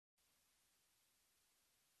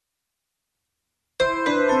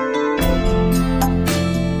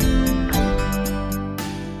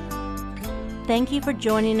thank you for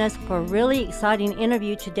joining us for a really exciting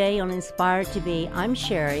interview today on Inspired to Be. I'm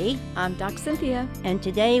Sherry. I'm Doc Cynthia. And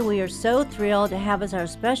today we are so thrilled to have as our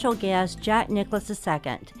special guest Jack Nicklaus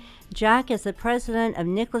II. Jack is the president of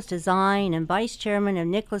Nicklaus Design and vice chairman of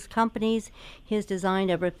Nicklaus Companies. He has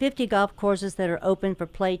designed over 50 golf courses that are open for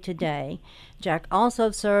play today. Jack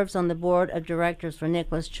also serves on the board of directors for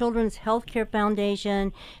Nicklaus Children's Healthcare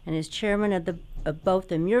Foundation and is chairman of both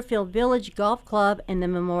the Muirfield Village Golf Club and the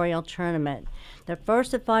Memorial Tournament. The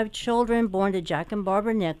first of 5 children born to Jack and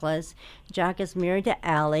Barbara Nicklaus. Jack is married to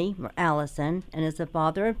Allison, and is the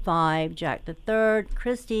father of 5, Jack the third,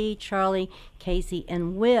 Christy, Charlie, Casey,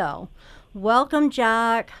 and Will. Welcome,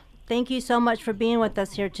 Jack. Thank you so much for being with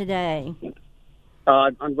us here today.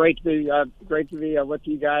 I'm great to be with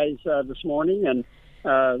you guys this morning, and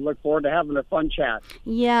look forward to having a fun chat.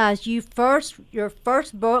 Yes, your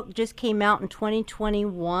first book just came out in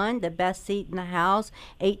 2021, The Best Seat in the House,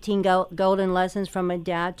 18 Golden Lessons from a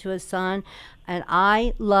Dad to a Son. And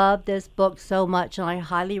I love this book so much, and I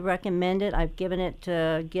highly recommend it. I've given it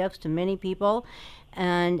to gifts to many people,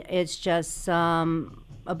 and it's just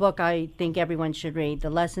a book I think everyone should read. The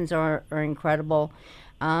lessons are incredible.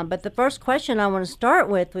 But the first question I want to start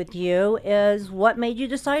with you is, what made you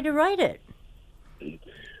decide to write it?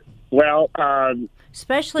 Well,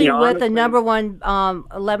 especially with honestly, the number one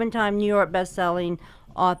 11-time New York best-selling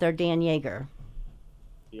author Dan Yeager.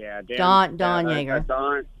 Yeah, Don Yeager.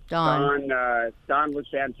 Don was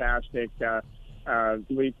fantastic.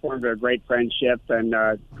 We formed a great friendship, and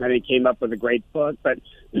I think came up with a great book. But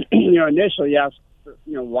initially, yes,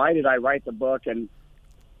 why did I write the book? And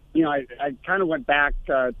I kind of went back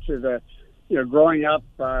to the growing up.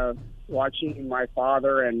 Watching my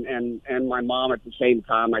father and my mom at the same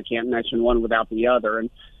time. I can't mention one without the other. And,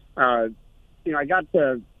 I got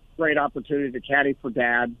the great opportunity to caddy for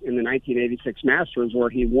Dad in the 1986 Masters, where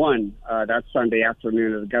he won that Sunday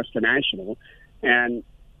afternoon at Augusta National. And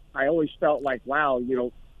I always felt like, wow,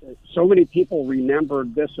 so many people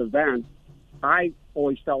remembered this event. I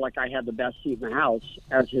always felt like I had the best seat in the house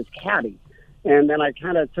as his caddy. And then I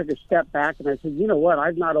kind of took a step back and I said, you know what,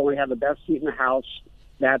 I've not only had the best seat in the house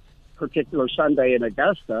that particular Sunday in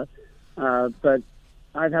Augusta, but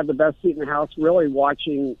I've had the best seat in the house really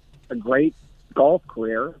watching a great golf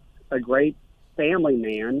career, a great family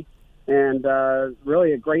man, and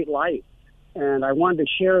really a great life. And I wanted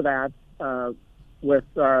to share that with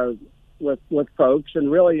folks,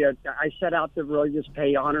 and really I set out to really just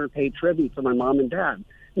pay honor and pay tribute to my mom and dad.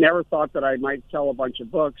 Never thought that I might sell a bunch of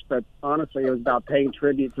books, but honestly it was about paying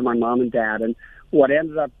tribute to my mom and dad. And what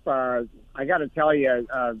ended up, I got to tell you,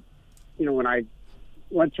 when I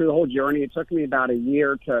went through the whole journey, it took me about a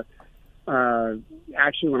year to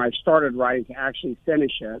actually, when I started writing, to actually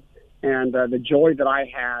finish it. And the joy that I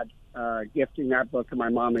had gifting that book to my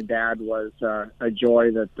mom and dad was a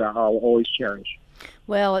joy that I'll always cherish.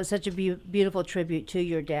 Well, it's such a beautiful tribute to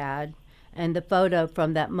your dad. And the photo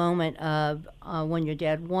from that moment of when your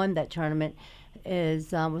dad won that tournament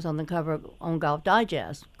was on the cover on Golf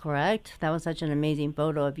Digest, correct? That was such an amazing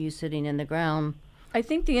photo of you sitting in the ground. I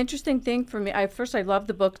think the interesting thing for me, I love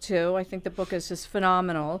the book too. I think the book is just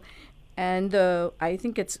phenomenal. And I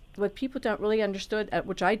think it's what people don't really understood,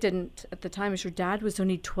 which I didn't at the time, is your dad was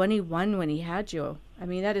only 21 when he had you. I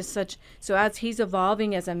mean, that is so as he's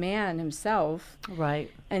evolving as a man himself. Right.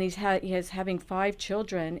 And he's having 5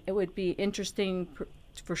 children, it would be interesting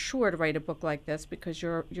for sure to write a book like this, because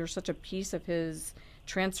you're such a piece of his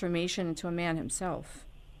transformation into a man himself.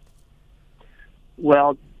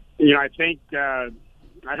 Well, I think I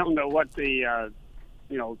don't know what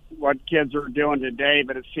what kids are doing today,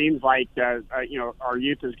 but it seems like our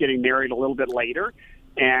youth is getting married a little bit later,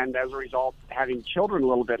 and as a result, having children a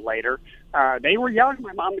little bit later. They were young.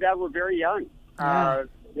 My mom and dad were very young. Yeah.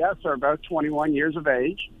 Yes, they're both 21 years of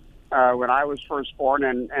age when I was first born,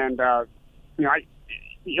 and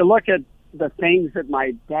you look at the things that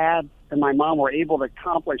my dad and my mom were able to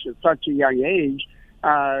accomplish at such a young age.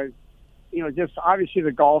 Just obviously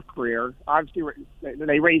the golf career. Obviously,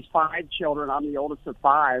 they raised 5 children. I'm the oldest of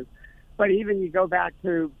 5. But even you go back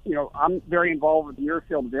to, I'm very involved with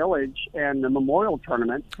Muirfield Village and the Memorial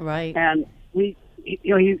Tournament. Right. And he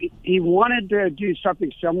wanted to do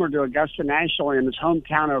something similar to Augusta National in his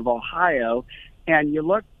hometown of Ohio. And you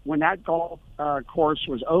look, when that golf course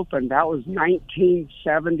was opened, that was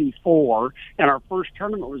 1974, and our first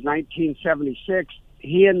tournament was 1976.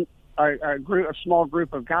 He and a small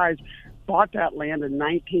group of guys bought that land in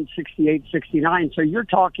 1968-69. So you're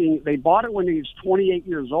talking, they bought it when he was 28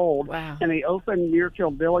 years old. Wow. And they opened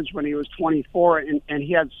Muirfield Village when he was 24, and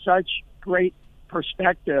he had such great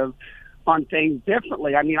perspective on things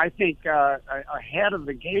differently. I mean, I think ahead of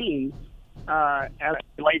the game as it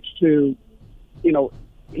relates to,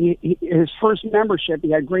 his first membership.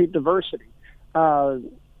 He had great diversity.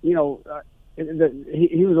 He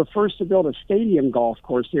was the first to build a stadium golf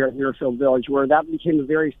course here at Muirfield Village, where that became a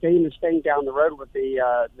very famous thing down the road with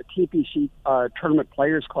the TPC Tournament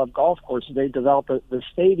Players Club golf course. They developed the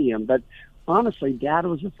stadium. But honestly, Dad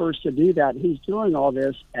was the first to do that. He's doing all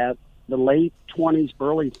this at the late 20s,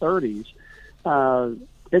 early 30s.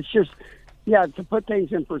 It's just, to put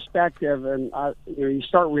things in perspective, and you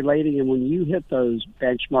start relating, and when you hit those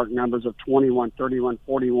benchmark numbers of 21, 31,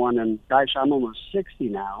 41, and gosh, I'm almost 60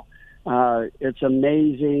 now. It's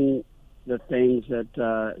amazing the things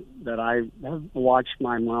that I have watched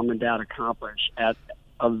my mom and dad accomplish at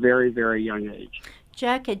a very, very young age.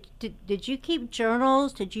 Jack, did you keep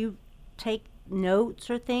journals? Did you take notes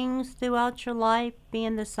or things throughout your life,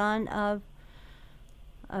 being the son of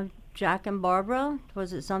Jack and Barbara?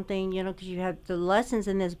 Was it something, because you have the lessons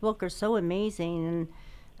in this book are so amazing,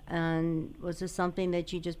 and was this something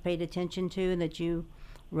that you just paid attention to and that you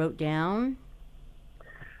wrote down?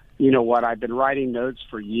 You know what? I've been writing notes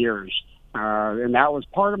for years, and that was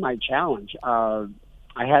part of my challenge. I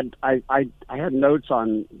had notes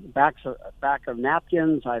on back of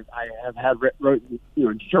napkins. I have wrote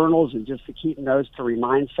journals, and just to keep notes to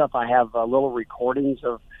remind stuff. I have little recordings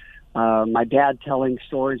of my dad telling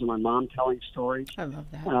stories and my mom telling stories. I love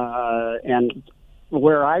that. And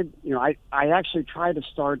where I actually tried to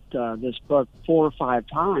start this book 4 or 5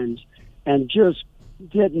 times, and just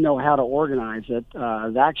didn't know how to organize it. I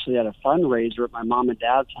was actually at a fundraiser at my mom and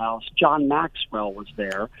dad's house. John Maxwell was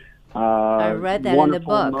there. I read that in the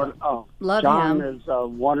book. Love John him. is a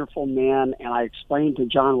wonderful man, and I explained to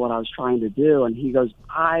John what I was trying to do, and he goes,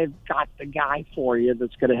 "I've got the guy for you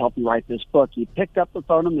that's going to help you write this book." He picked up the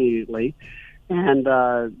phone immediately, and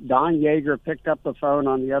Don Yeager picked up the phone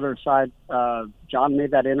on the other side. John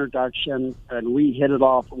made that introduction, and we hit it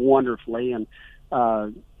off wonderfully, and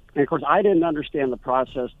of course, I didn't understand the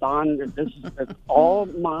process. Don, this is all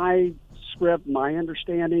my script, my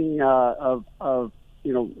understanding of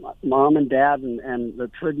mom and dad, and the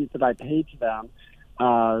tribute that I paid to them.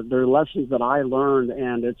 They're lessons that I learned,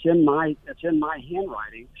 and it's in my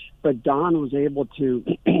handwriting. But Don was able to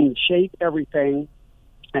shape everything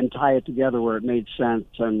and tie it together where it made sense.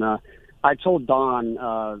 And I told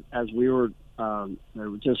Don as we were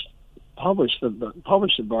just published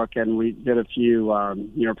the book, and we did a few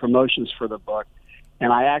promotions for the book.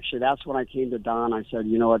 And that's when I came to Don. I said,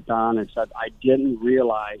 "You know what, Don?" I said, "I didn't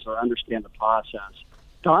realize or understand the process."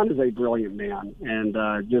 Don is a brilliant man, and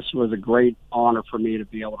this was a great honor for me to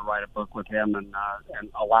be able to write a book with him and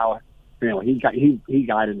allow. He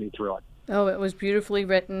guided me through it. Oh, it was beautifully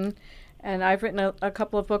written. And I've written a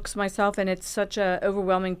couple of books myself, and it's such a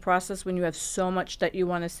overwhelming process when you have so much that you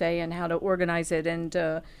want to say and how to organize it and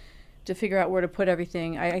to figure out where to put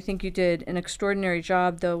everything. I think you did an extraordinary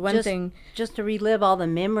job. The one thing... Just to relive all the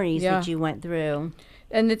memories that you went through.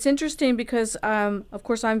 And it's interesting because, of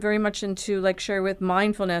course, I'm very much into, like Sherry, with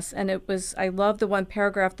mindfulness. And I love the one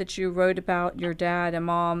paragraph that you wrote about your dad and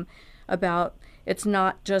mom, about it's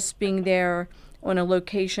not just being there on a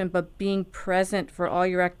location, but being present for all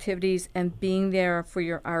your activities and being there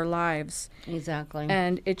for our lives. Exactly.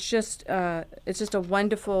 And it's just a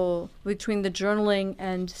wonderful, between the journaling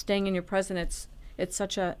and staying in your present, it's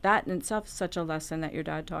that in itself is such a lesson that your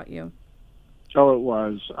dad taught you. So it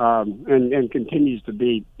was, and continues to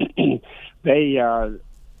be. Dad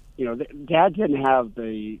didn't have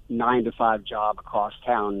the 9-to-5 job across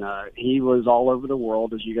town. He was all over the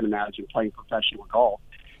world, as you can imagine, playing professional golf.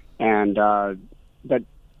 And but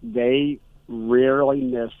they rarely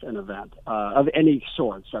missed an event of any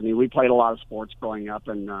sorts. I mean, we played a lot of sports growing up,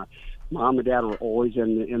 and Mom and Dad were always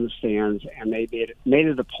in the stands, and they made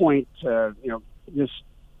it a point to just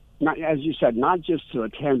not, as you said, not just to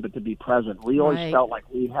attend, but to be present. We always felt like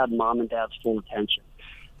we had Mom and Dad's full attention,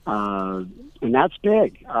 and that's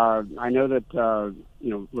big. I know that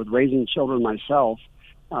with raising children myself.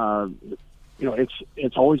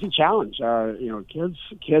 It's always a challenge.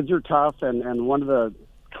 Kids are tough, and one of the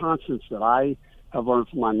constants that I have learned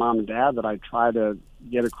from my mom and dad that I try to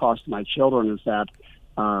get across to my children is that,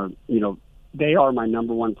 they are my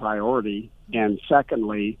number one priority, and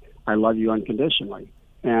secondly, I love you unconditionally.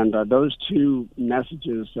 And those two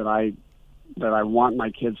messages that I want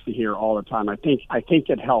my kids to hear all the time. I think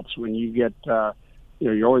it helps when you get.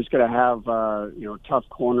 You're always going to have tough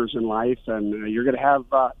corners in life, and you're going to have.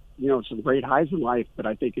 Some great highs in life, but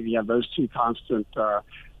I think if you have those two constant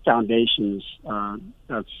foundations,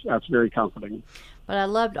 that's very comforting. But I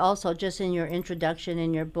loved also just in your introduction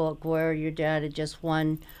in your book where your dad had just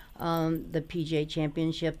won the PGA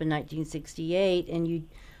Championship in 1968, and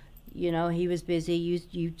he was busy.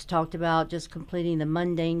 You talked about just completing the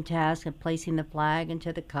mundane task of placing the flag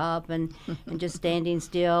into the cup and just standing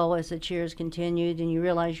still as the cheers continued, and you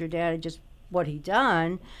realized your dad had just what he'd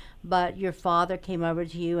done, but your father came over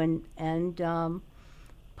to you and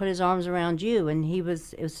put his arms around you, and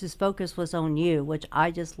his focus was on you, which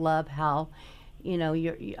I just love how,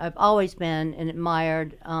 I've always been and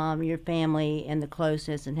admired your family and the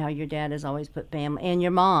closeness, and how your dad has always put family, and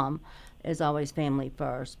your mom is always family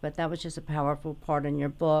first. But that was just a powerful part in your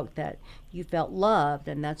book, that you felt loved,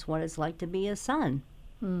 and that's what it's like to be a son.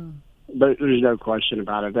 But there's no question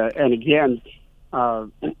about it. And again,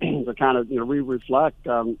 the kind of, we reflect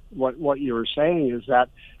what you were saying is that,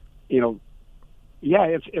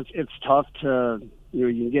 yeah, it's tough to, you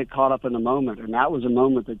can get caught up in the moment. And that was a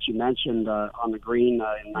moment that you mentioned on the green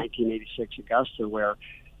in 1986 Augusta, where,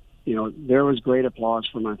 there was great applause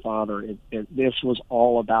for my father. This was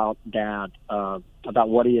all about Dad, about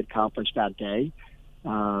what he accomplished that day,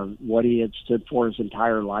 what he had stood for his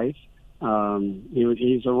entire life.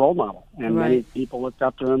 He's a role model, and many people looked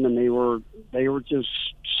up to him, and they were just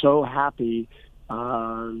so happy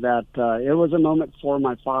that it was a moment for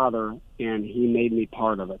my father, and he made me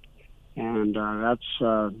part of it. And that's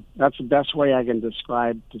the best way I can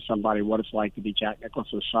describe to somebody what it's like to be Jack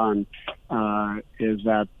Nicklaus's son. Is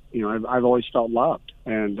that I've always felt loved,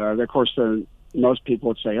 and of course most people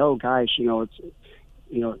would say, "Oh, gosh, it's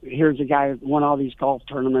here's a guy who won all these golf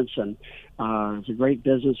tournaments, and he's a great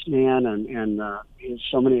businessman, and he has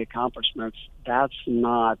so many accomplishments." That's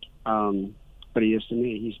not what he is to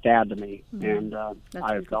me. He's Dad to me, and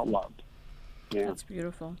I have felt loved. Yeah. That's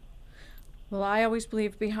beautiful. Well, I always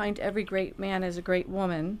believe behind every great man is a great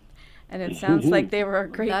woman, and it sounds like they were a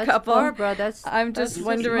great couple. Barbara. I'm just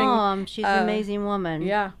wondering. Mom, she's an amazing woman.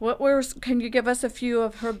 Yeah. Can you give us a few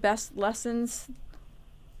of her best lessons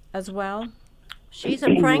as well? She's a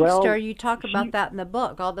prankster. You talk about that in the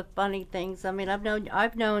book. All the funny things. I mean, I've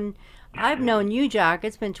known you, Jack.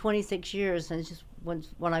 It's been 26 years since just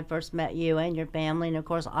when I first met you and your family, and of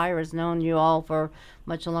course Ira's known you all for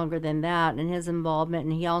much longer than that, and his involvement,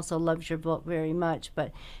 and he also loves your book very much.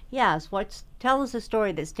 But yes, tell us a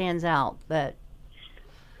story that stands out. That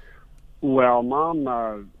Well,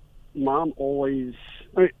 Mom always.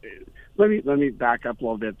 Let me back up a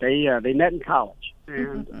little bit. They met in college,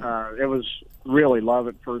 and it was really love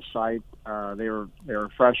at first sight. They were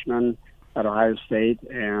freshmen at Ohio State,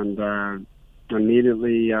 and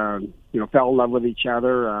immediately fell in love with each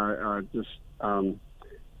other. This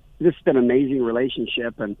has been an amazing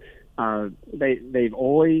relationship, and they've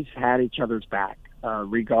always had each other's back,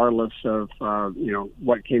 regardless of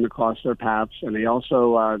what came across their paths. And they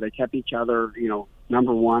also they kept each other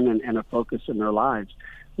number one and a focus in their lives.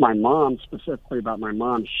 My mom, specifically about my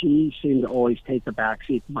mom, she seemed to always take the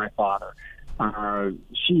backseat to my father.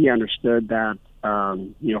 She understood that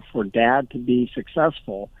for Dad to be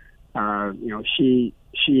successful, she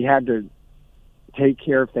had to take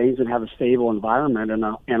care of things and have a stable environment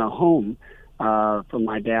and a home for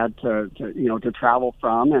my dad to travel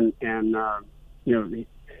from, and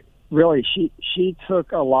really she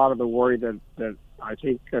took a lot of the worry that I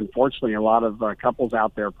think unfortunately a lot of couples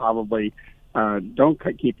out there probably don't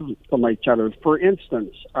keep from each other. For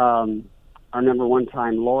instance, I remember one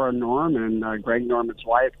time Laura Norman, Greg Norman's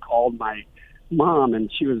wife, called my mom,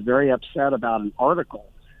 and she was very upset about an article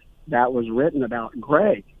that was written about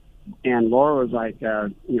Greg. And Laura was like,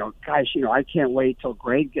 gosh, I can't wait till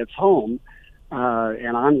Greg gets home,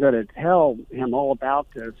 and I'm going to tell him all about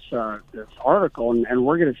this article, and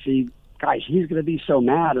we're going to see, gosh, he's going to be so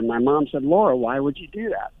mad. And my mom said, Laura, why would you do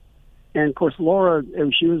that? And, of course, Laura,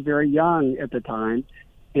 she was very young at the time,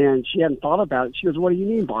 and she hadn't thought about it. She goes, what do you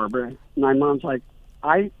mean, Barbara? And my mom's like,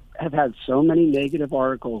 I have had so many negative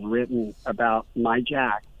articles written about my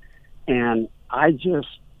Jack, and I just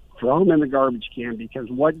throw them in the garbage can, because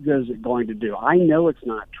what good is it going to do? I know it's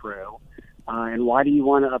not true, and why do you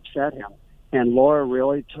want to upset him? And Laura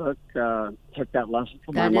really took that lesson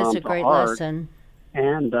from my mom to heart. That is a great lesson.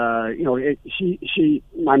 And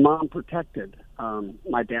my mom protected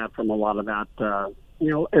my dad from a lot of that.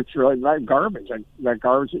 It's really that garbage, that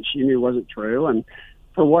garbage that she knew wasn't true, and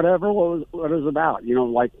for whatever what it was about. He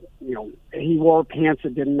wore pants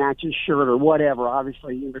that didn't match his shirt or whatever.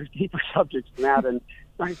 Obviously, there's deeper subjects than that, and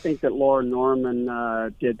I think that Laura Norman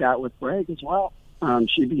did that with Greg as well.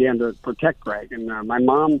 She began to protect Greg, and my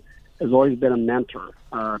mom has always been a mentor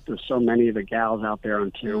to so many of the gals out there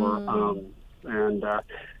on tour.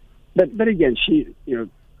 But again, she,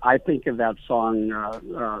 I think of that song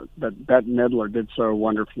that Bette Midler did so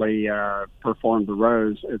wonderfully, performed The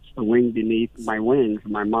Rose. It's the wing beneath my wings.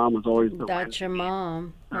 My mom was always the That's wind. your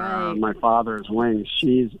mom, right? My father's wings.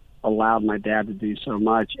 She's allowed my dad to do so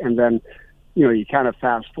much. And then, you kind of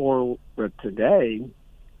fast forward today,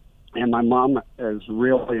 and my mom is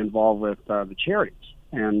really involved with the charities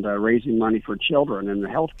and raising money for children and the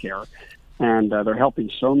health care. And they're helping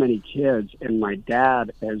so many kids. And my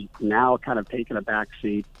dad has now kind of taken a back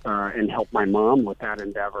seat and helped my mom with that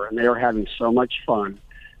endeavor. And they are having so much fun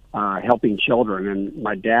helping children. And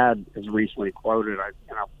my dad is recently quoted,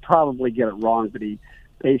 and I'll probably get it wrong, but he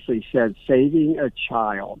basically said, saving a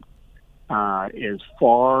child is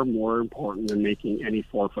far more important than making any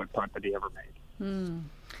 4-foot putt that he ever made.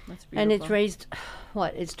 That's beautiful. And it's raised,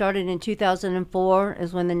 it started in 2004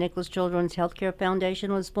 is when the Nicholas Children's Healthcare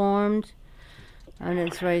Foundation was formed. And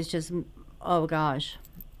it's raised just, over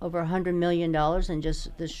 $100 million in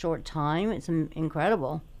just this short time. It's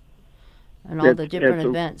incredible. And all the different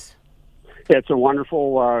events. It's a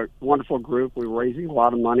wonderful, wonderful group. We're raising a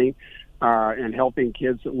lot of money and helping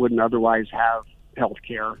kids that wouldn't otherwise have health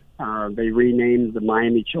care. They renamed the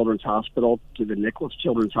Miami Children's Hospital to the Nicholas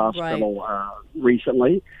Children's Hospital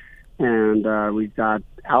recently. And we've got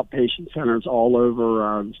outpatient centers all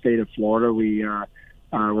over the state of Florida.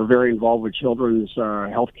 We're very involved with children's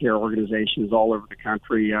healthcare organizations all over the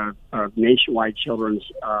country. Nationwide Children's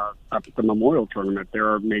up at the Memorial Tournament,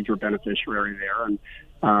 they're a major beneficiary there, and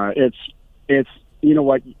it's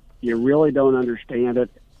what, you really don't understand it.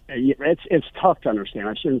 It's tough to understand.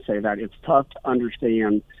 I shouldn't say that. It's tough to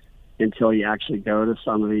understand until you actually go to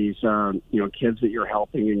some of these kids that you're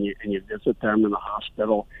helping, and you visit them in the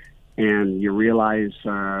hospital, and you realize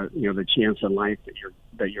the chance in life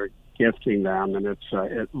that you're gifting them, and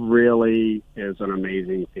it really is an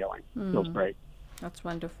amazing feeling. Feels great. That's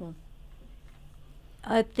wonderful.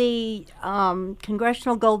 At the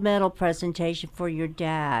Congressional Gold Medal presentation for your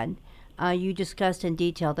dad, you discussed in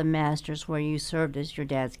detail the Masters where you served as your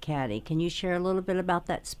dad's caddy. Can you share a little bit about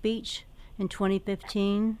that speech in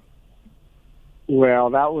 2015? Well,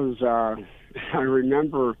 that was, I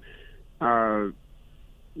remember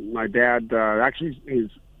my dad, actually, he's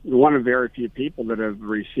one of very few people that have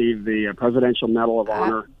received the Presidential Medal of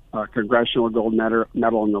Honor, Congressional Gold Medal,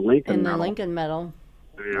 and the Lincoln Medal. Lincoln Medal.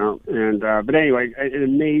 But anyway, an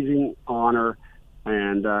amazing honor.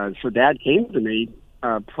 And so Dad came to me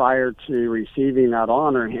prior to receiving that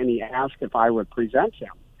honor, and he asked if I would present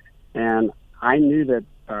him. And I knew that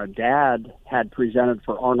Dad had presented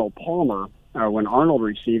for Arnold Palmer when Arnold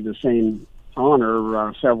received the same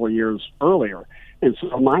honor several years earlier. And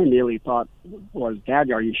so my immediately thought was,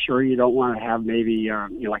 Dad, are you sure you don't want to have maybe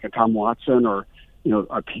like a Tom Watson or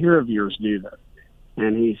a peer of yours do this?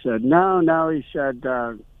 And he said, no. He said,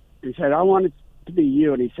 I want it to be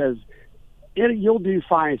you. And he says, you'll do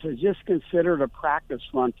fine. He says, just consider it a practice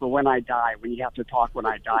run for when I die, when you have to talk when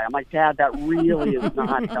I die. I'm like, Dad, that really is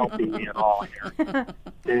not helping me at all here.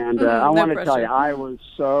 And I want to tell you, I was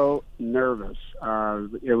so nervous.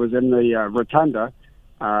 It was in the rotunda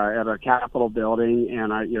at our Capitol building,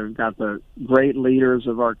 and I got the great leaders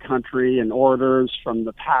of our country and orators from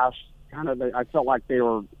the past. I felt like they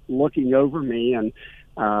were looking over me, and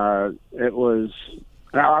I was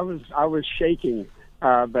shaking,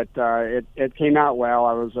 but it came out well.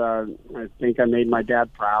 I think I made my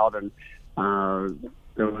dad proud, and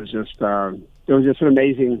it was just an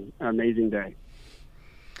amazing day.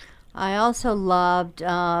 I also loved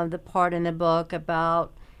the part in the book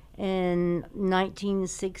about in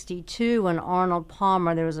 1962 when Arnold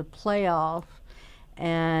Palmer, there was a playoff,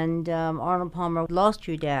 and Arnold Palmer lost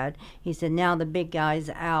your dad. He said, now the big guy's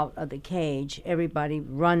out of the cage. Everybody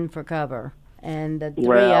run for cover. And the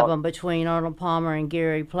three of them between Arnold Palmer and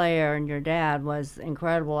Gary Player and your dad was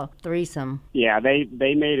incredible, a threesome. Yeah, they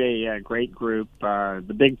made a great group.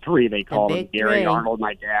 The big three, they called them. Gary, Arnold,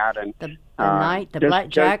 my dad. And the Knight, the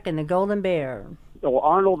Blackjack, and the Golden Bear. So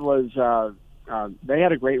Arnold was... they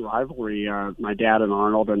had a great rivalry, my dad and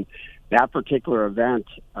Arnold, and that particular event,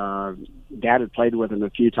 Dad had played with him a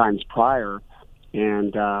few times prior,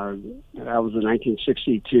 and that was the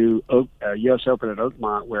 1962 U.S. Open at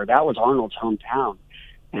Oakmont, where that was Arnold's hometown,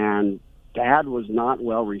 and Dad was not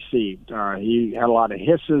well received. He had a lot of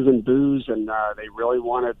hisses and boos, and they really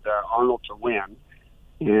wanted Arnold to win,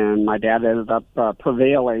 and my dad ended up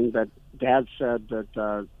prevailing, but Dad said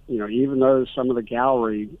that, even though some of the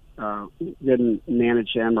gallery didn't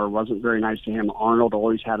manage him or wasn't very nice to him, Arnold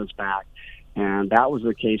always had his back. And that was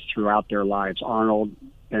the case throughout their lives. Arnold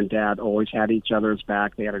and Dad always had each other's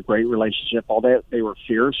back. They had a great relationship. Although they were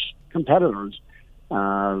fierce competitors.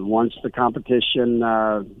 Once the competition,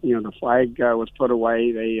 the flag was put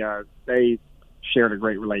away, they shared a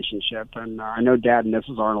great relationship. And I know Dad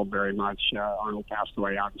misses Arnold very much. Arnold passed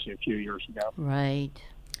away, obviously, a few years ago. Right.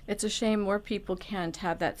 It's a shame more people can't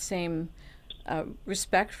have that same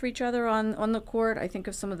respect for each other on the court. I think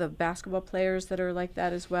of some of the basketball players that are like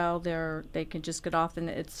that as well. They can just get off and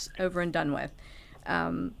it's over and done with.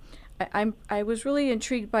 I was really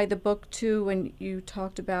intrigued by the book too when you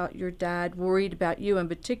talked about your dad worried about you in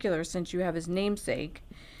particular, since you have his namesake.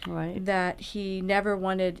 Right. That he never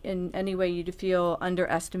wanted in any way you to feel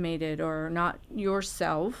underestimated or not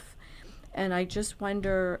yourself. And I just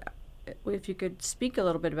wonder if you could speak a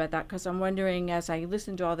little bit about that, because I'm wondering, as I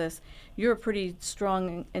listen to all this, you're a pretty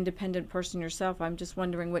strong, independent person yourself. I'm just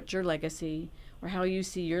wondering what your legacy or how you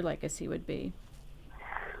see your legacy would be.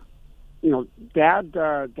 You know, Dad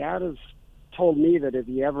has told me that if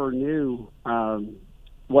he ever knew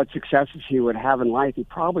what successes he would have in life, he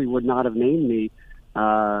probably would not have named me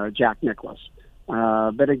Jack Nicklaus.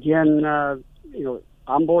 But again, you know,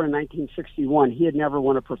 I'm born in 1961. He had never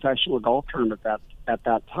won a professional golf tournament at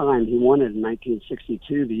that time. He won it in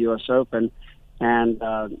 1962, the U.S. Open. And,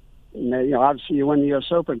 you know, obviously you win the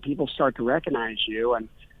U.S. Open, people start to recognize you. And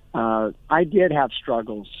I did have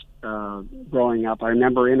struggles growing up. I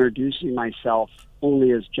remember introducing myself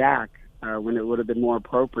only as Jack when it would have been more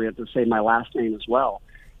appropriate to say my last name as well.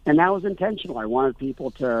 And that was intentional. I wanted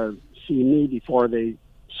people to see me before they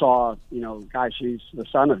saw, you know, gosh, he's the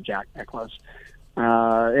son of Jack Nicklaus.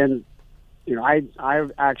 And, you know, I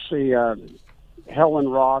actually, Helen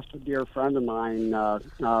Ross, a dear friend of mine,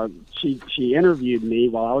 she interviewed me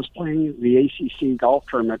while I was playing the ACC golf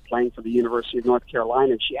tournament, playing for the University of North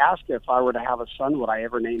Carolina. And she asked if I were to have a son, would I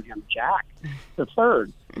ever name him Jack the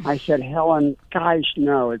Third? I said, Helen, gosh,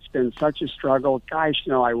 no, it's been such a struggle. Gosh,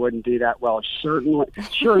 no, I wouldn't do that. Well, certainly,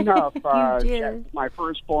 sure enough, my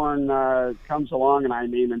firstborn comes along and I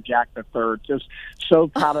name him Jack the Third. Just so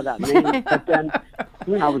proud of that name. But then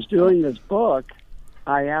when I was doing this book,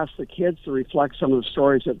 I asked the kids to reflect some of the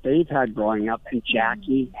stories that they've had growing up, and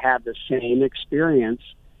Jackie had the same experience.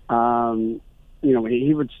 You know,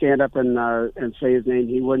 he would stand up and say his name.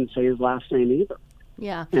 He wouldn't say his last name either.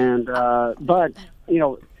 Yeah. And but you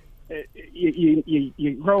know,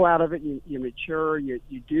 you grow out of it. You mature. You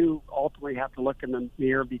do ultimately have to look in the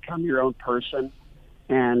mirror, become your own person.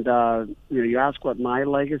 And you know, you ask what my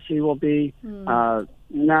legacy will be.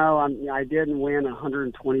 No, I didn't win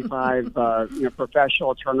 125 you know,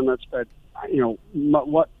 professional tournaments, but you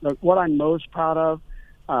know what I'm most proud of.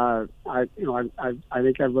 I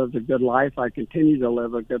think I've lived a good life. I continue to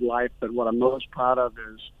live a good life, but what I'm most proud of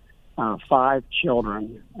is 5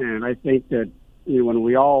 children. And I think that, you know, when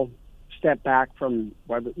we all step back from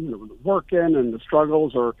whether, you know, working and the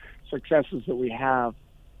struggles or successes that we have,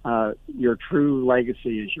 your true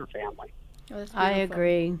legacy is your family. Oh, I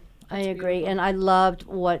agree. I agree. Beautiful. And I loved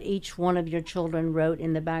what each one of your children wrote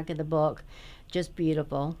in the back of the book. Just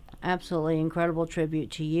beautiful. Absolutely incredible tribute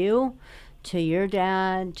to you, to your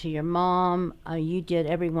dad, to your mom. You did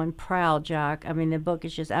everyone proud, Jack. I mean, the book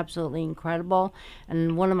is just absolutely incredible.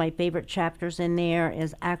 And one of my favorite chapters in there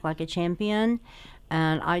is Act Like a Champion.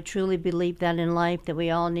 And I truly believe that in life, that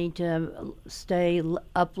we all need to stay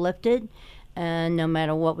uplifted. And no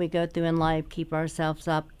matter what we go through in life, keep ourselves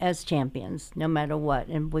up as champions, no matter what.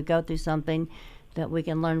 And we go through something, that we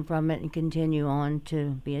can learn from it and continue on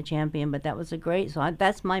to be a champion. But that was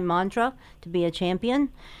that's my mantra, to be a champion.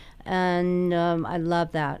 And I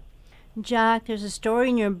love that. Jack, there's a story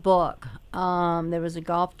in your book. There was a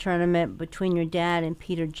golf tournament between your dad and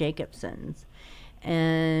Peter Jacobson's.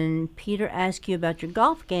 And Peter asked you about your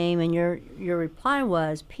golf game, and your reply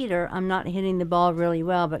was, Peter, I'm not hitting the ball really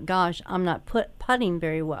well, but gosh, I'm not putting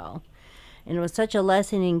very well. And it was such a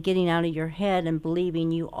lesson in getting out of your head and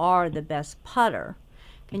believing you are the best putter.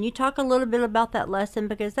 Can you talk a little bit about that lesson?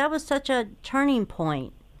 Because that was such a turning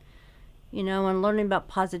point, you know, and learning about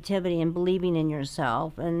positivity and believing in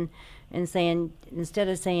yourself, and saying, instead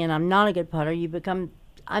of saying I'm not a good putter, you become,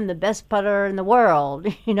 I'm the best putter in the world.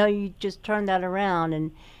 You know, you just turn that around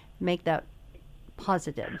and make that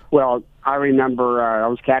positive. Well, I remember I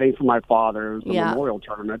was caddying for my father. It was a memorial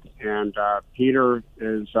tournament, and Peter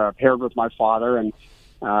is paired with my father, and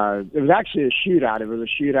it was actually a shootout. It was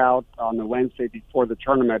a shootout on the Wednesday before the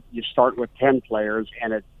tournament. You start with 10 players,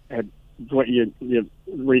 and it had you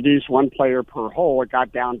reduce one player per hole. It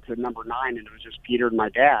got down to number 9, and it was just Peter and my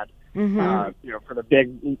dad. You know, for the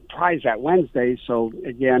big prize that Wednesday. So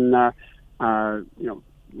again, you know,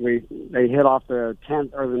 they hit off the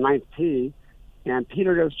 10th or the 9th tee, and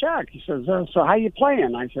Peter goes, Jack, he says, so how you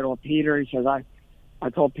playing? I said, well, Peter, he says, I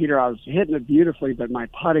told Peter I was hitting it beautifully, but my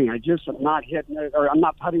putting, I just am not hitting it, or I'm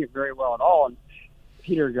not putting it very well at all. And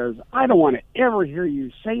Peter goes, I don't want to ever hear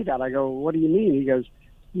you say that. I go, what do you mean? He goes,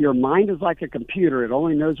 your mind is like a computer. It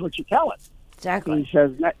only knows what you tell it. Exactly. He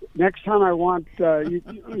says, next time I want,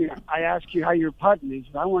 I ask you how you're putting. He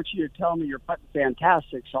said, I want you to tell me you're putting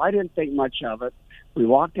fantastic. So I didn't think much of it. We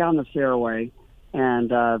walked down the fairway, and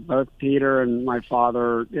both Peter and my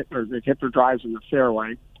father, the hitter drives in the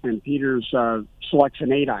fairway, and Peter's selects an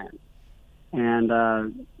 8-iron. And,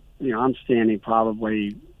 I'm standing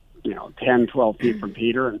probably, 10, 12 feet from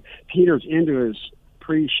Peter, and Peter's into his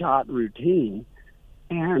pre-shot routine,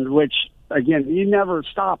 and which, again, you never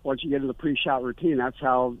stop once you get into the pre-shot routine. That's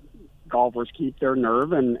how golfers keep their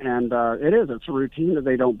nerve, and it's a routine that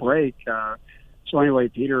they don't break. So anyway,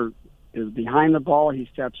 Peter is behind the ball. He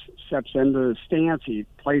steps into the stance. He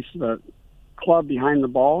places the club behind the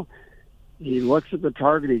ball. He looks at the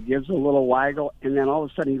target. He gives a little waggle, and then all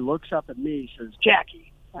of a sudden he looks up at me. He says, Jackie.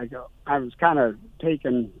 I was kind of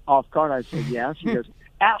taken off guard. I said, yes. He goes,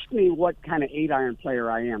 ask me what kind of 8-iron player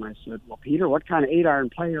I am. I said, well, Peter, what kind of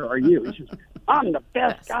 8-iron player are you? He says, I'm the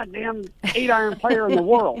best goddamn 8-iron player in the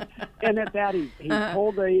world. And at that, he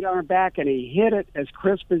pulled the 8-iron back, and he hit it as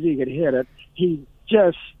crisp as he could hit it. He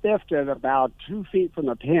just stiffed it about 2 feet from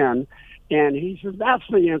the pin. And he says, that's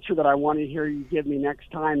the answer that I want to hear you give me next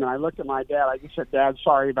time. And I looked at my dad. I just said, Dad,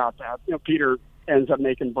 sorry about that. Peter ends up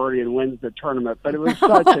making birdie and wins the tournament. But it was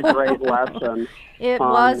such a great lesson. It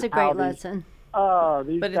was a great lesson.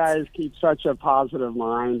 These guys keep such a positive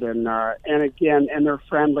mind, and again, and they're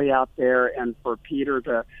friendly out there. And for Peter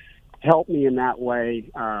to help me in that way,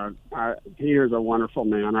 Peter's a wonderful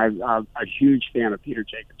man. I'm a huge fan of Peter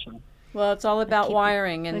Jacobsen. Well, it's all about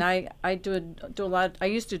wiring, and I do a lot. I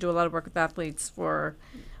used to do a lot of work with athletes for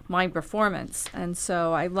mind performance, and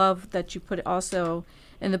so I love that you put it also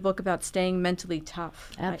in the book about staying mentally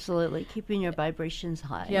tough. Absolutely, keeping your vibrations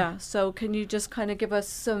high. Yeah. So, can you just kind of give us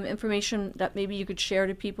some information that maybe you could share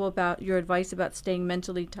to people about your advice about staying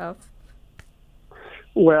mentally tough?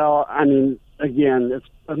 Well, I mean, again, it's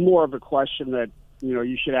more of a question that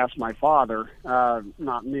you should ask my father,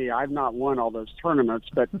 not me. I've not won all those tournaments,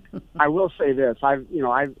 but I will say this: I've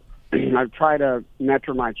tried to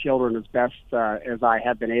mentor my children as best as I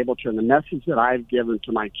have been able to, and the message that I've given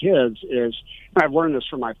to my kids is, and I've learned this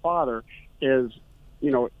from my father, is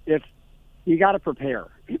if you got to prepare,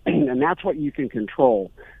 and that's what you can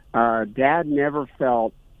control. Dad never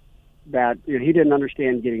felt that he didn't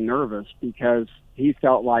understand getting nervous because he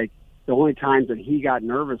felt like the only times that he got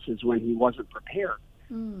nervous is when he wasn't prepared.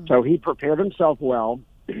 So he prepared himself well,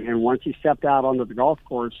 and once he stepped out onto the golf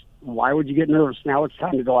course, why would you get nervous? Now it's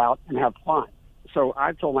time to go out and have fun. So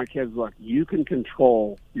I've told my kids, look, you can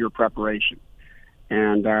control your preparation.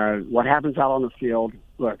 And what happens out on the field,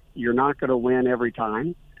 look, you're not going to win every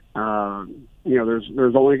time.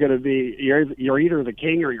 There's only going to be, you're either the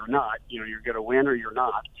king or you're not. You're going to win or you're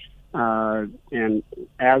not. And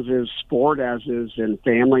as is sport, as is in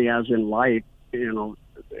family, as in life,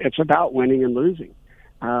 it's about winning and losing.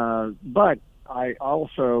 But I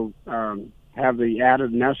also have the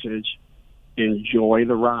added message, enjoy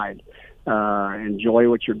the ride. Enjoy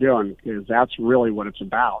what you're doing, because that's really what it's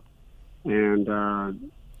about. And,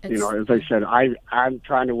 as I said, I'm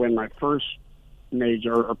trying to win my first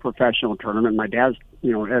major or professional tournament. My dad's,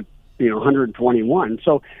 at 121.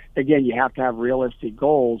 So again, you have to have realistic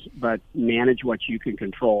goals, but manage what you can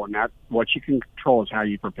control, and that what you can control is how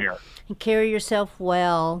you prepare. And carry yourself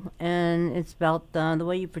well, and it's about the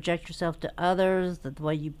way you project yourself to others, the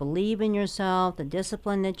way you believe in yourself, the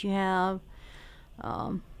discipline that you have.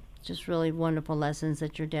 Just really wonderful lessons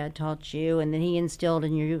that your dad taught you, and then he instilled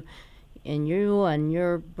in you and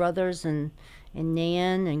your brothers and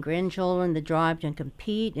Nan and grandchildren the drive to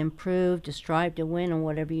compete, improve, to strive to win in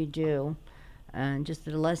whatever you do. And just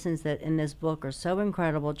the lessons that in this book are so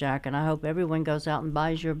incredible, Jack, and I hope everyone goes out and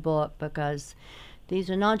buys your book, because these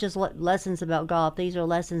are not just lessons about golf. These are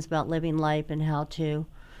lessons about living life and how to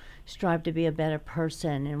strive to be a better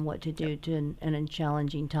person and what to do in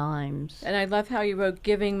challenging times. And I love how you wrote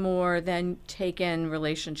giving more than take in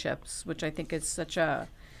relationships, which I think is such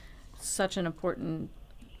an important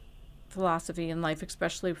philosophy in life,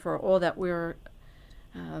 especially for all that we're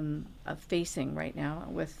facing right now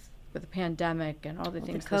with the pandemic and all the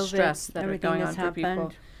things, the stress that are going on for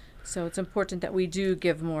people. So it's important that we do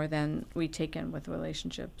give more than we take in with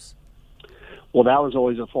relationships. Well, that was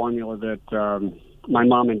always a formula that my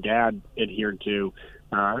mom and dad adhered to.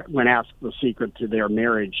 When asked the secret to their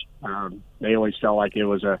marriage, they always felt like it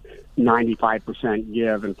was a 95%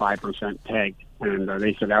 give and 5% take. And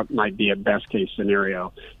they said that might be a best case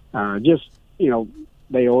scenario.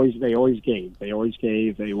 They always gave. They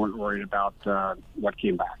weren't worried about what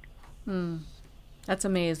came back. That's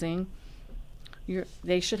amazing.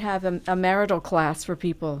 They should have a marital class for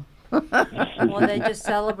people. Well, they just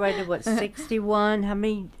celebrated, 61? How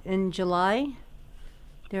many in July?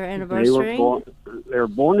 Their They anniversary? were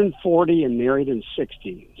born in 40 and married in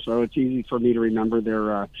 60. So it's easy for me to remember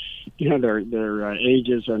their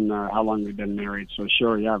ages and how long they've been married. So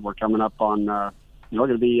sure, yeah, we're coming up on, we're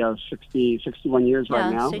going to be 61 years Yeah,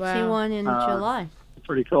 right now. 61 in July.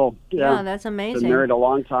 Pretty cool. Yeah, that's amazing. Been married a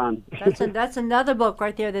long time. That's another book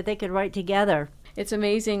right there that they could write together. It's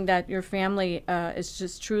amazing that your family is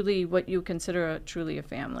just truly what you consider truly a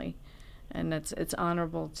family. And it's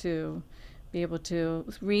honorable to be able to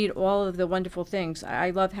read all of the wonderful things. I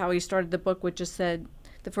love how he started the book with just said,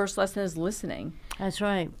 the first lesson is listening. That's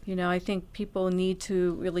right. You know, I think people need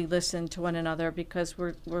to really listen to one another because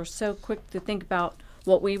we're so quick to think about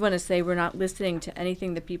what we want to say. We're not listening to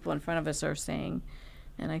anything the people in front of us are saying.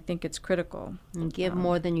 And I think it's critical. And give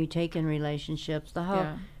more than you take in relationships. The whole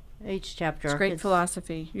each chapter. It's great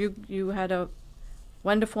philosophy. You had a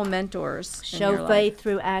wonderful mentors. Show faith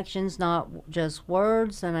through actions, not just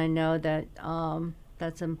words. And I know that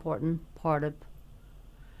that's an important part of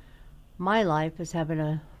my life is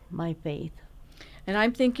having my faith. And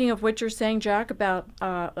I'm thinking of what you're saying, Jack, about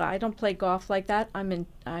I don't play golf like that.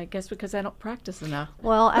 I guess because I don't practice enough.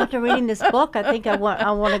 Well, after reading this book, I think I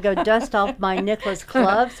want to go dust off my Nicklaus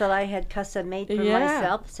clubs that I had custom made for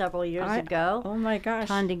myself several years ago. Oh my gosh!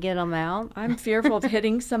 Trying to get them out. I'm fearful of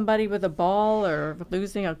hitting somebody with a ball or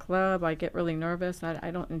losing a club. I get really nervous.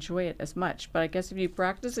 I don't enjoy it as much. But I guess if you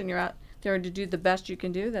practice and you're out there to do the best you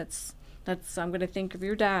can do, that's I'm going to think of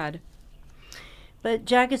your dad. But,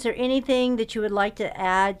 Jack, is there anything that you would like to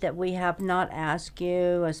add that we have not asked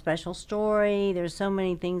you? A special story? There's so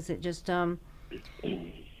many things that just, as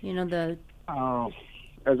I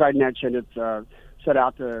mentioned, it's set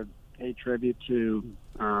out to pay tribute to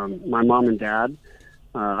my mom and dad.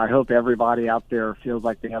 I hope everybody out there feels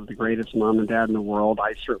like they have the greatest mom and dad in the world.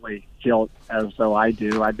 I certainly feel as though I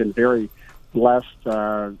do. I've been very blessed,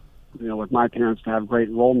 with my parents to have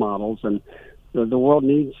great role models, and the world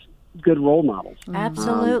needs good role models.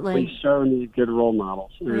 Absolutely. We so need good role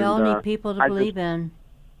models. We all need people to believe in.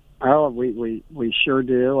 Oh, we sure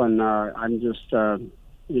do, and I'm just, our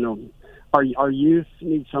youth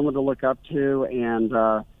need someone to look up to, and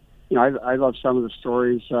I love some of the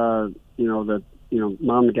stories, that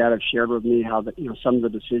mom and dad have shared with me how some of the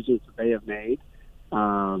decisions that they have made.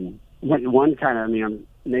 One kind of, I'm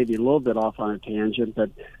maybe a little bit off on a tangent,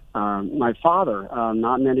 but my father,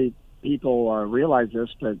 not many people realize this,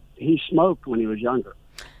 but he smoked when he was younger,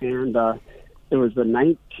 and it was the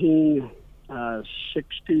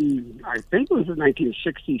 1960, I think it was the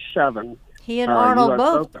 1967. He and Arnold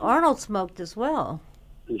both. Arnold smoked as well.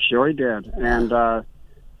 Sure he did, and so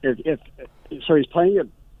he's playing it.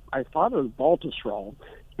 I thought it was Baltusrol,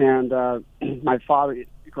 and my father,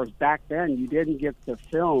 of course, back then you didn't get the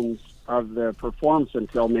films of the performance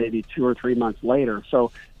until maybe 2 or 3 months later.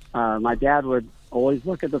 So my dad would always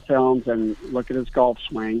look at the films and look at his golf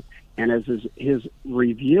swing, and as his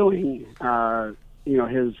reviewing,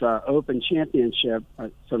 his Open Championship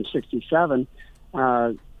from '67,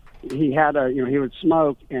 he had he would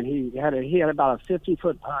smoke, and he had about a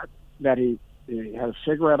 50-foot putt that he had a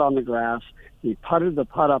cigarette on the grass. He putted the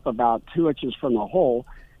putt up about 2 inches from the hole.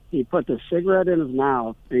 He put the cigarette in his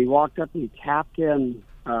mouth, and he walked up and he tapped in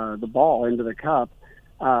the ball into the cup.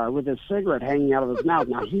 With his cigarette hanging out of his mouth.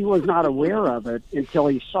 Now, he was not aware of it until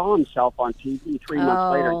he saw himself on TV 3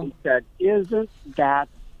 months later. He said, "Isn't that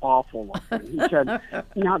awful looking?" He said,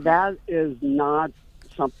 "Now, that is not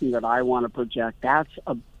something that I want to project. That's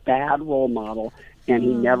a bad role model." And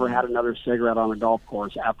he never had another cigarette on a golf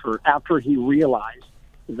course after he realized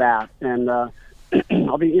that. And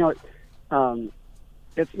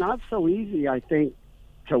it's not so easy, I think,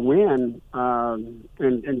 to win,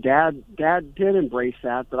 and Dad did embrace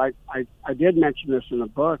that. But I did mention this in the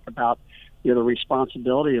book about the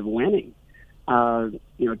responsibility of winning.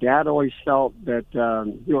 Dad always felt that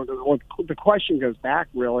the question goes back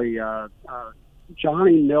really.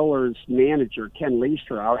 Johnny Miller's manager, Ken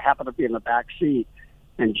Leister, I happened to be in the back seat,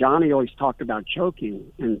 and Johnny always talked about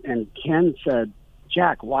choking, and Ken said,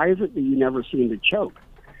 "Jack, why is it that you never seem to choke?"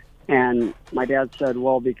 And my dad said,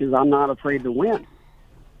 "Well, because I'm not afraid to win."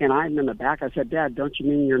 And I'm in the back. I said, "Dad, don't you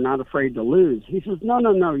mean you're not afraid to lose?" He says,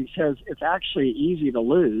 No. He says, "It's actually easy to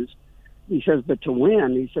lose." He says, "But to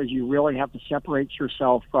win," he says, "you really have to separate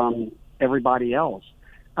yourself from everybody else.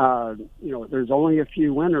 There's only a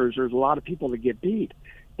few winners. There's a lot of people that get beat."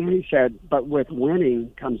 And he said, "But with winning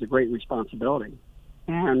comes a great responsibility."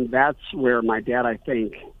 And that's where my dad, I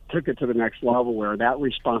think, took it to the next level, where that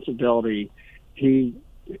responsibility,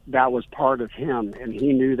 that was part of him. And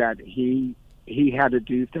he knew that he had to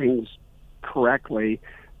do things correctly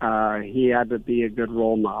he had to be a good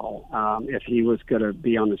role model if he was going to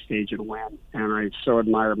be on the stage and win. And I so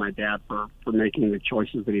admire my dad for making the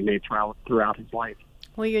choices that he made throughout his life.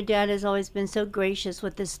 Well, your dad has always been so gracious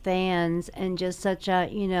with his fans and just such a,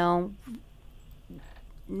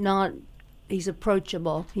 he's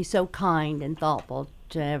approachable. He's so kind and thoughtful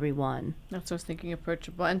to everyone. That's what I was thinking,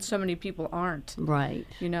 approachable. And so many people aren't. Right.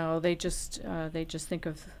 They just think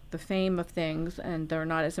of the fame of things, and they're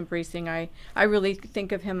not as embracing. I really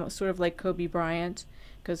think of him sort of like Kobe Bryant,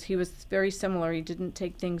 because he was very similar. He didn't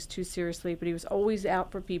take things too seriously, but he was always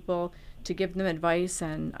out for people to give them advice.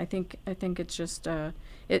 And I think it's just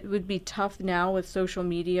it would be tough now with social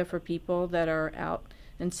media for people that are out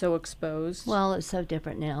and so exposed. Well, it's so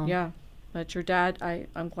different now. Yeah. But your dad,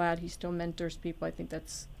 I'm glad he still mentors people. I think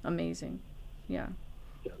that's amazing. Yeah.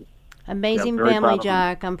 Amazing Yeah, very family, proud of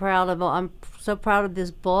Jack. I'm proud of. I'm so proud of this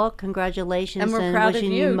book. Congratulations, And we're proud of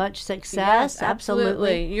wishing you. much success. Yes,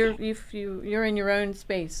 absolutely. You're in your own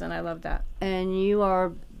space, and I love that. And you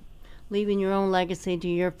are leaving your own legacy to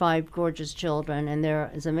your 5 gorgeous children, and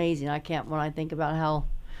it's amazing. When I think about how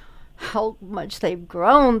much they've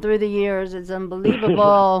grown through the years. It's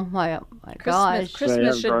unbelievable. my gosh.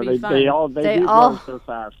 Christmas should be fun. They do grow so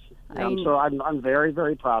fast. I'm very,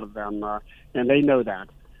 very proud of them, and they know that.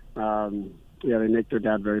 They make their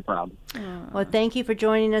dad very proud. Well, thank you for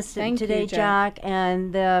joining us today, Jack.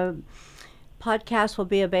 And the podcast will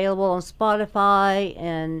be available on Spotify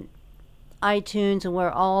and iTunes and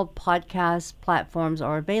where all podcast platforms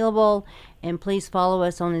are available. And please follow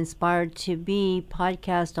us on Inspired to Be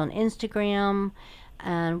podcast on Instagram.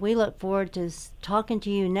 And we look forward to talking to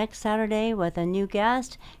you next Saturday with a new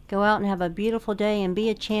guest. Go out and have a beautiful day and be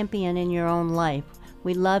a champion in your own life.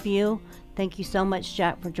 We love you. Thank you so much,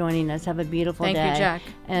 Jack, for joining us. Have a beautiful day. Thank you, Jack.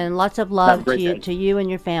 And lots of love to you and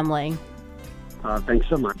your family. Thanks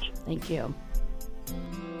so much. Thank you.